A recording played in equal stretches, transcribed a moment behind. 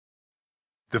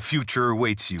The future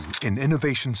awaits you in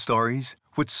Innovation Stories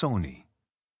with Sony.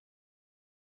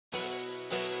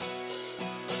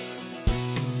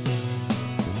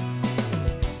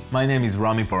 My name is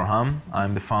Rami Parham.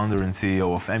 I'm the founder and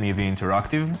CEO of MUV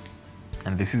Interactive,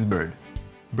 and this is Bird.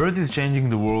 Bird is changing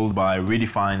the world by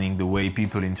redefining the way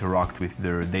people interact with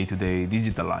their day-to-day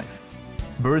digital life.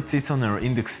 Bird sits on our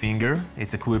index finger.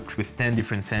 It's equipped with 10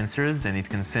 different sensors, and it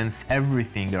can sense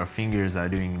everything our fingers are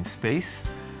doing in space,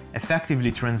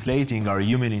 effectively translating our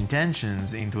human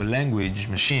intentions into a language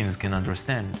machines can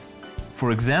understand.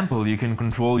 For example, you can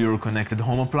control your connected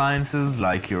home appliances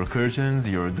like your curtains,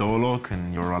 your door lock,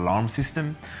 and your alarm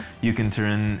system. You can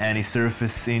turn any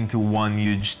surface into one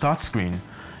huge touchscreen.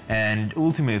 And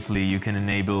ultimately, you can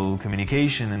enable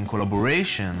communication and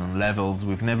collaboration on levels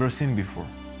we've never seen before.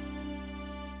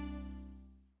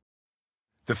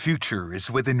 The future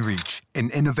is within reach in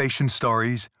Innovation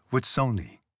Stories with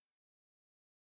Sony.